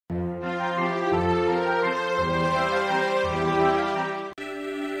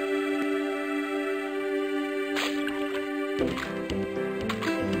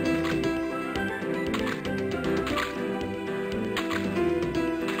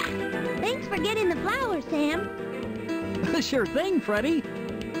for getting the flowers, Sam. Sure thing, Freddy.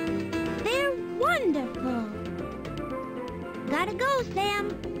 They're wonderful. Gotta go, Sam.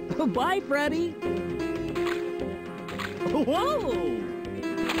 Bye, Freddy. Whoa!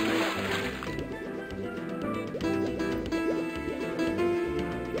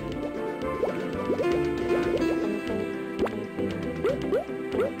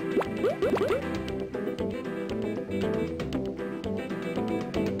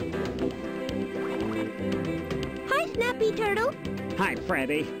 Hi, Snappy Turtle. Hi,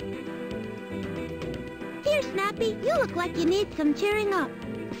 Freddy. Here, Snappy, you look like you need some cheering up.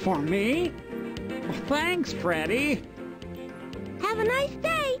 For me? Thanks, Freddy. Have a nice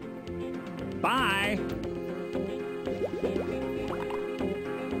day. Bye.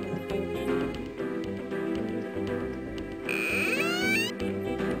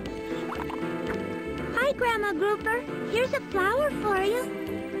 Hi, Grandma Grouper. Here's a flower for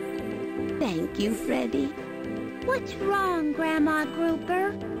you. Thank you, Freddy. What's wrong, Grandma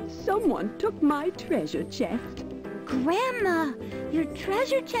Grouper? Someone took my treasure chest. Grandma, your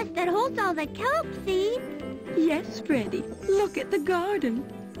treasure chest that holds all the kelp seeds? Yes, Freddy. Look at the garden.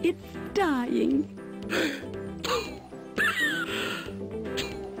 It's dying.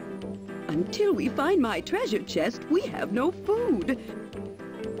 Until we find my treasure chest, we have no food.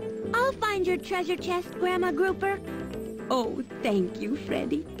 I'll find your treasure chest, Grandma Grouper. Oh, thank you,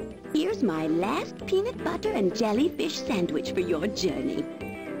 Freddy. Here's my last peanut butter and jellyfish sandwich for your journey.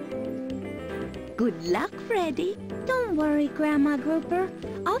 Good luck, Freddy. Don't worry, Grandma Grouper.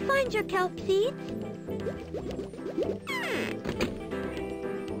 I'll find your kelp seeds.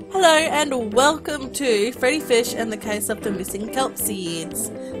 Hello and welcome to Freddy Fish and the Case of the Missing Kelp Seeds.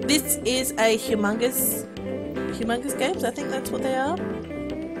 This is a humongous games, I think that's what they are.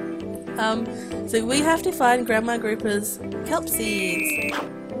 So we have to find Grandma Grouper's kelp seeds.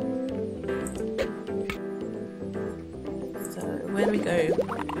 So where do we go?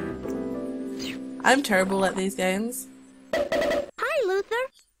 I'm terrible at these games. Hi, Luther.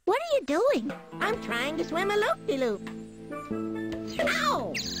 What are you doing? I'm trying to swim a loop-de-loop.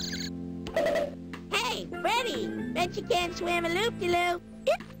 Ow! Hey, Freddy! Bet you can't swim a loop-de-loop.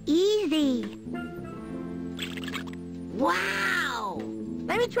 It's easy. Wow!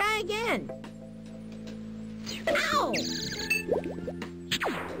 Let me try again. Ow!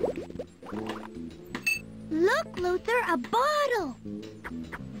 Look, Luther, a bottle.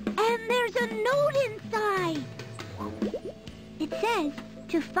 And there's a note inside. It says,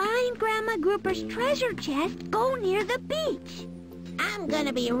 to find Grandma Grouper's treasure chest, go near the beach. I'm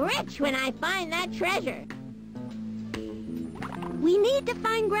gonna be rich when I find that treasure. We need to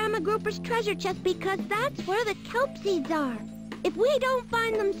find Grandma Grouper's treasure chest because that's where the kelp seeds are. If we don't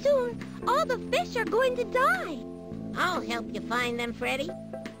find them soon, all the fish are going to die. I'll help you find them, Freddy.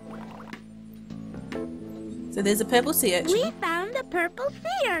 So there's a purple sea urchin. We found the purple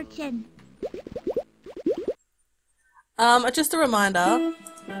sea urchin. Just a reminder,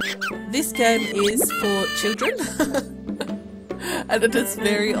 this game is for children. And it is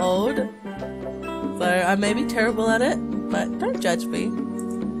very old. So I may be terrible at it, but don't judge me.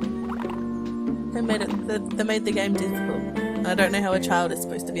 They made the game difficult. I don't know how a child is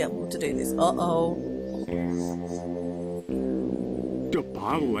supposed to be able to do this. Uh-oh. The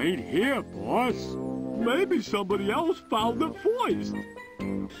bottle ain't here, boss. Maybe somebody else found it first.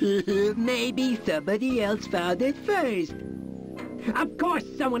 Maybe somebody else found it first. Of course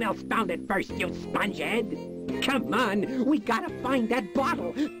someone else found it first, you spongehead. Come on, we gotta find that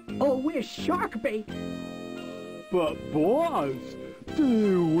bottle, or we're shark bait. But boss,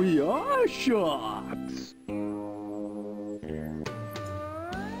 we are sharks.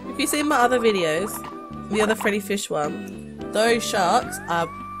 If you've seen my other videos, the other Freddy Fish one, those sharks are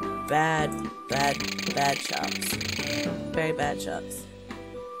bad sharks. Very bad sharks.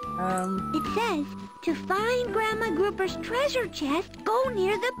 It says, to find Grandma Grouper's treasure chest, go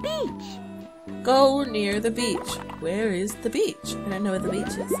near the beach. Go near the beach. Where is the beach? I don't know where the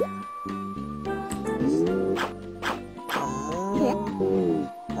beach is.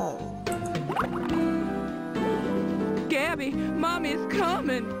 Gabby, Mommy's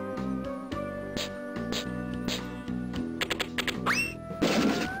coming.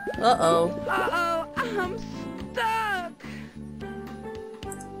 Uh-oh. Uh-oh, I'm stuck.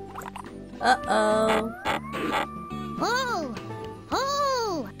 Uh-oh. Pull!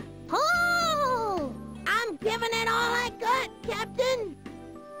 Pull! Pull! I'm giving it all I got, Captain!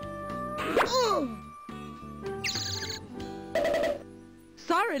 Ooh.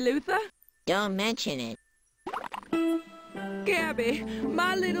 Sorry, Luther. Don't mention it. Gabby,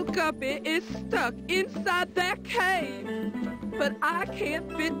 my little guppy is stuck inside that cave. but I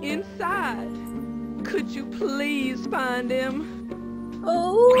can't fit inside. Could you please find him?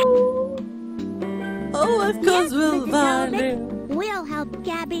 Oh, of course we'll Mrs. find Halibut. him. We'll help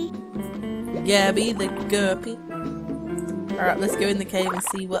Gabby. Gabby the Gurpy. Alright, let's go in the cave and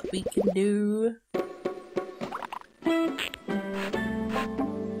see what we can do.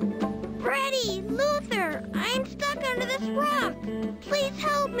 Freddy, Luther, I'm stuck under this rock. Please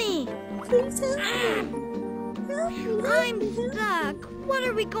help me. Please help me. I'm stuck. What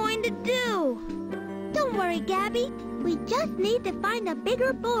are we going to do? Don't worry, Gabby. We just need to find a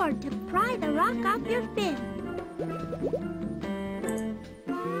bigger board to pry the rock off your fin.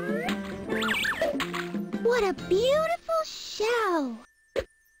 What a beautiful shell.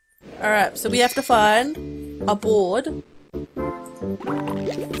 Alright, so we have to find a board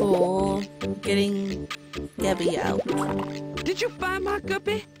for getting Gabby out. Did you find my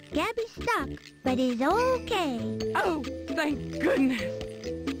guppy? Gabby's stuck, but he's okay. Oh, thank goodness.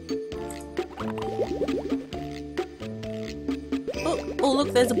 Oh,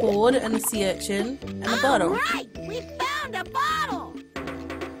 look, there's a board and a sea urchin and a bottle. Right, we found a bottle.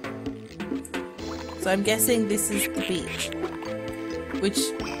 So I'm guessing this is the beach,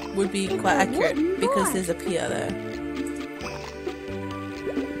 which would be quite accurate because there's a pier there.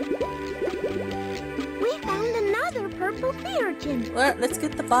 We found another purple sea urchin. Alright, let's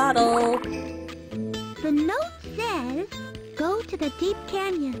get the bottle. The note says, go to the deep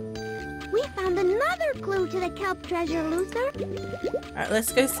canyon. We found another clue to the kelp treasure, Luther. Alright,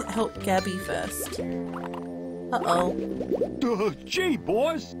 let's go help Gabby first. Uh-oh. Gee,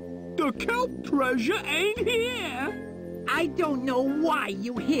 boss, the kelp treasure ain't here. I don't know why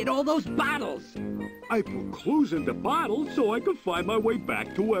you hid all those bottles. I put clues in the bottle so I could find my way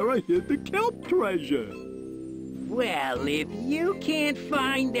back to where I hid the kelp treasure. Well, if you can't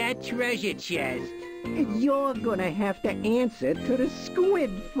find that treasure chest, you're gonna have to answer to the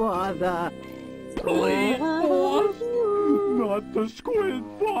squid father. Please, boss, not the squid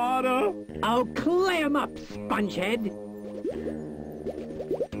father. Oh, clam up, spongehead.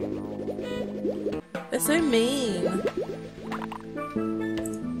 They're so mean.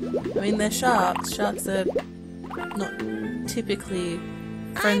 I mean, they're sharks. Sharks are not typically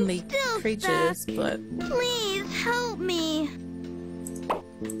friendly creatures, but... Please help me.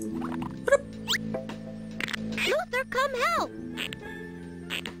 Luther, come help.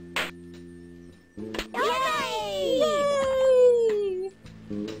 Yay! Yay!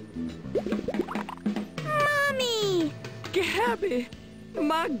 Mommy! Gabby,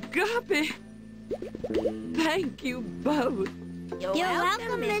 my guppy. Thank you both. You're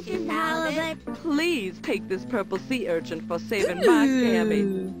welcome, Mrs. Halibut. Please take this purple sea urchin for saving my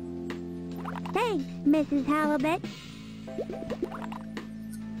Gabby. Thanks, Mrs. Halibut.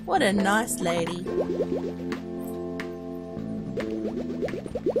 What a nice lady.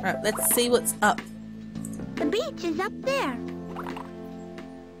 Alright, let's see what's up. The beach is up there.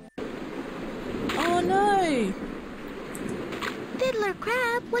 Oh no! Fiddler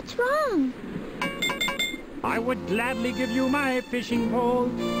Crab, what's wrong? I would gladly give you my fishing pole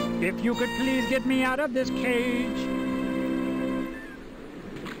if you could please get me out of this cage.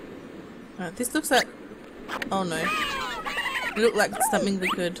 Alright, this looks like... Oh no. It looked like something we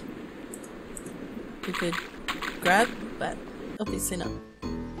could grab, but obviously not.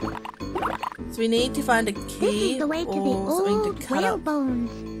 So we need to find a This key is the way to the or something old to cut whale up, bones.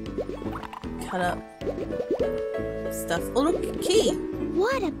 Stuff. Oh look, a key!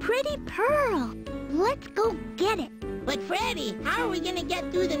 What a pretty pearl. Let's go get it. But Freddy, how are we gonna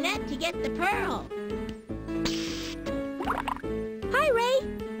get through the net to get the pearl? Hi, Ray.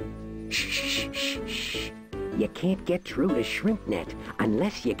 You can't get through the shrimp net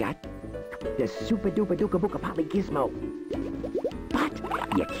unless you got the super duper duka booka poly gizmo. But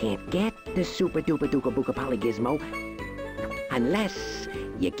you can't get the super duper duka booka poly gizmo unless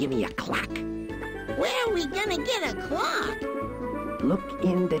you give me a clock. Where are we gonna get a clock? Look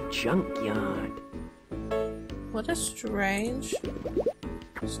in the junkyard. What a strange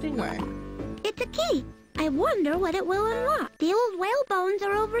stingray. It's a key. I wonder what it will unlock. The old whale bones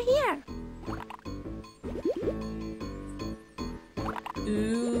are over here.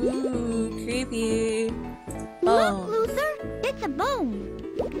 Ooh, creepy. Look, Luther. It's a bone.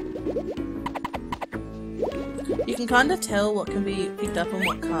 You can kind of tell what can be picked up and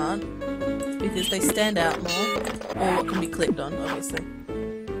what can't, because they stand out more, or what can be clicked on, obviously.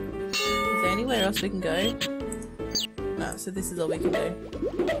 Is there anywhere else we can go? No, so this is all we can do.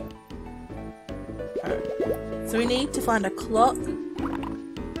 Alright. So we need to find a clock,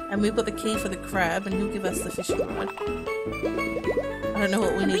 and we've got the key for the crab, and he'll give us the fishing rod. I don't know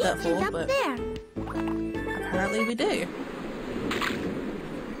what we need that for, but apparently we do.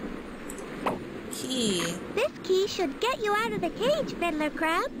 key. This key should get you out of the cage, Fiddler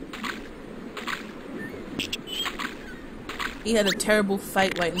Crab. He had a terrible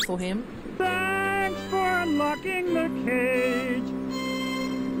fate waiting for him. Thanks for unlocking the cage.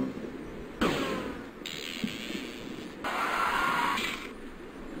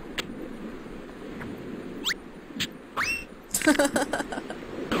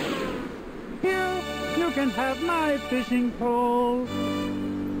 Here, you can have my fishing pole.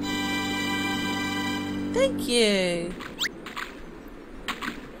 Thank you.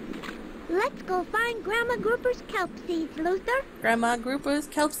 Let's go find Grandma Grouper's kelp seeds, Luther. Grandma Grouper's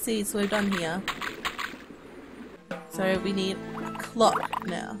kelp seeds we've done here. So we need a clock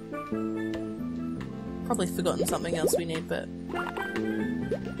now. Probably forgotten something else we need, but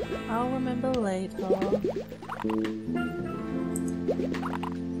I'll remember later.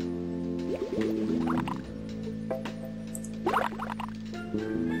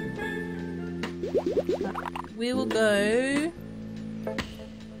 We will go.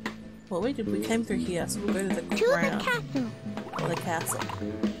 Well, we came through here, so we'll go to the ground. To the castle. Or the castle.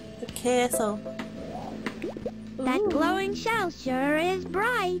 The castle. That Ooh. glowing shell sure is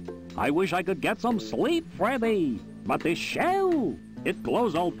bright. I wish I could get some sleep, Freddy. But this shell, it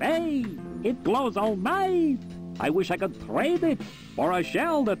glows all day. It glows all night. I wish I could trade it for a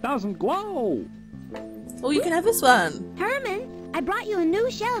shell that doesn't glow. Oh, you can have this one. Herman, I brought you a new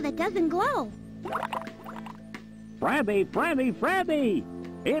shell that doesn't glow. Freddy, Freddy, Freddy.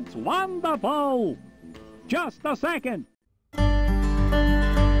 It's wonderful. Just a second.